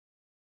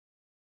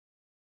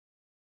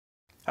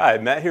Hi,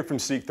 Matt here from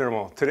Seek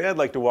Thermal. Today I'd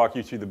like to walk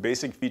you through the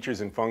basic features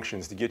and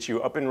functions to get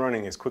you up and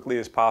running as quickly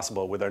as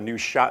possible with our new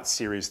SHOT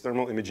series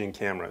thermal imaging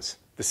cameras.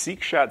 The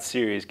Seek SHOT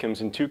series comes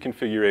in two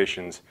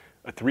configurations,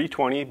 a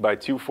 320 by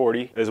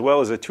 240 as well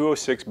as a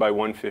 206 by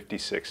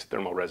 156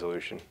 thermal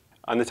resolution.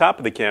 On the top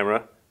of the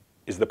camera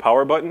is the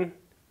power button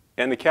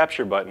and the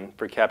capture button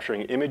for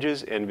capturing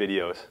images and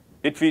videos.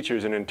 It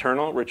features an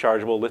internal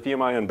rechargeable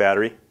lithium-ion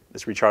battery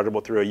that's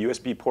rechargeable through a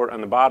USB port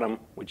on the bottom,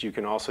 which you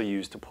can also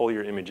use to pull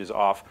your images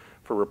off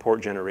for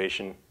report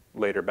generation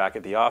later back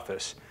at the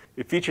office.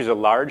 It features a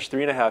large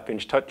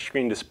 3.5-inch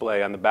touchscreen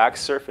display on the back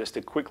surface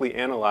to quickly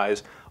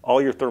analyze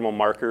all your thermal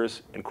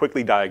markers and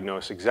quickly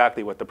diagnose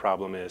exactly what the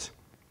problem is.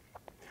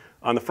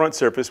 On the front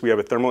surface, we have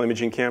a thermal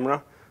imaging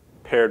camera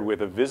paired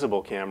with a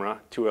visible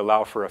camera to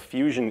allow for a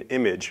fusion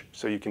image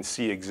so you can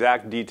see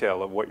exact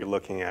detail of what you're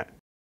looking at.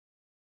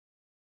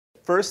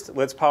 First,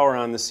 let's power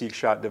on the Seek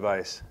SHOT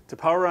device. To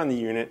power on the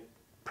unit,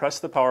 press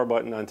the power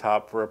button on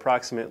top for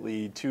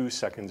approximately 2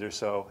 seconds or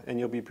so, and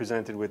you'll be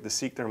presented with the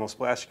Seek Thermal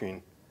splash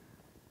screen.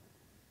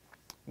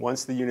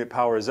 Once the unit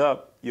powers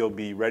up, you'll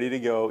be ready to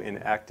go in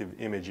active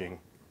imaging.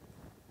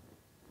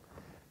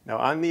 Now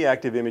on the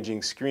active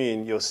imaging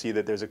screen, you'll see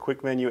that there's a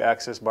quick menu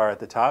access bar at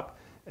the top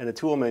and a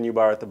tool menu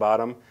bar at the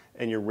bottom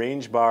and your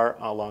range bar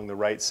along the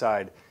right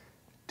side.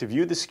 To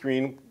view the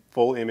screen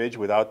full image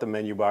without the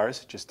menu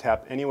bars, just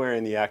tap anywhere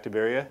in the active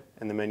area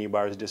and the menu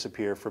bars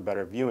disappear for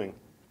better viewing.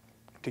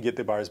 To get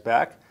the bars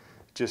back,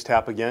 just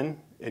tap again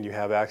and you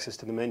have access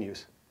to the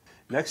menus.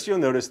 Next, you'll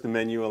notice the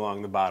menu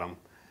along the bottom.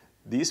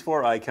 These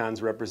 4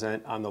 icons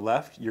represent, on the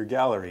left, your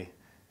gallery.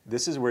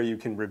 This is where you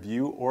can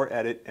review or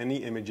edit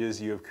any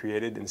images you have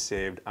created and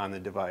saved on the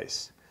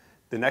device.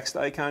 The next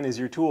icon is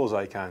your tools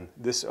icon.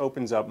 This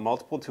opens up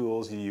multiple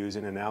tools you use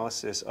in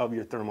analysis of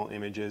your thermal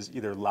images,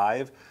 either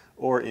live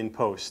or in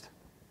post.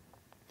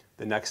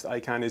 The next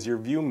icon is your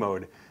view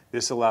mode.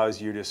 This allows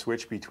you to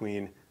switch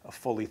between a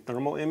fully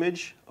thermal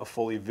image, a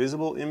fully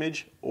visible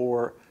image,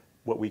 or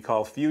what we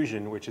call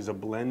fusion, which is a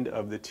blend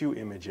of the two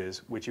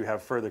images, which you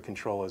have further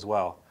control as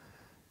well.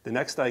 The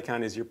next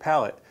icon is your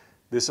palette.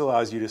 This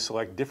allows you to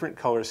select different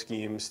color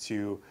schemes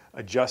to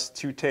adjust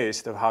to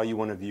taste of how you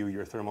want to view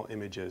your thermal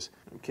images.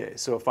 Okay,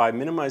 so if I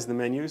minimize the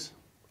menus,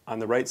 on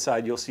the right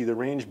side you'll see the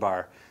range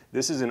bar.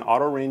 This is an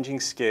auto-ranging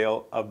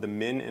scale of the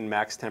min and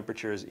max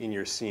temperatures in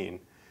your scene.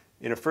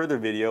 In a further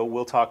video,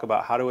 we'll talk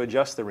about how to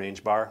adjust the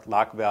range bar,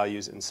 lock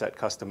values, and set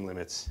custom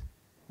limits.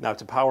 Now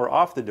to power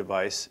off the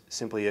device,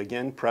 simply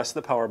again press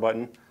the power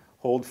button,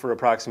 hold for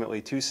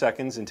approximately 2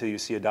 seconds until you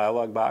see a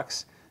dialog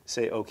box,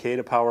 say OK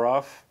to power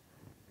off,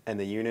 and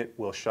the unit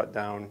will shut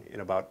down in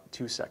about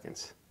 2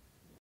 seconds.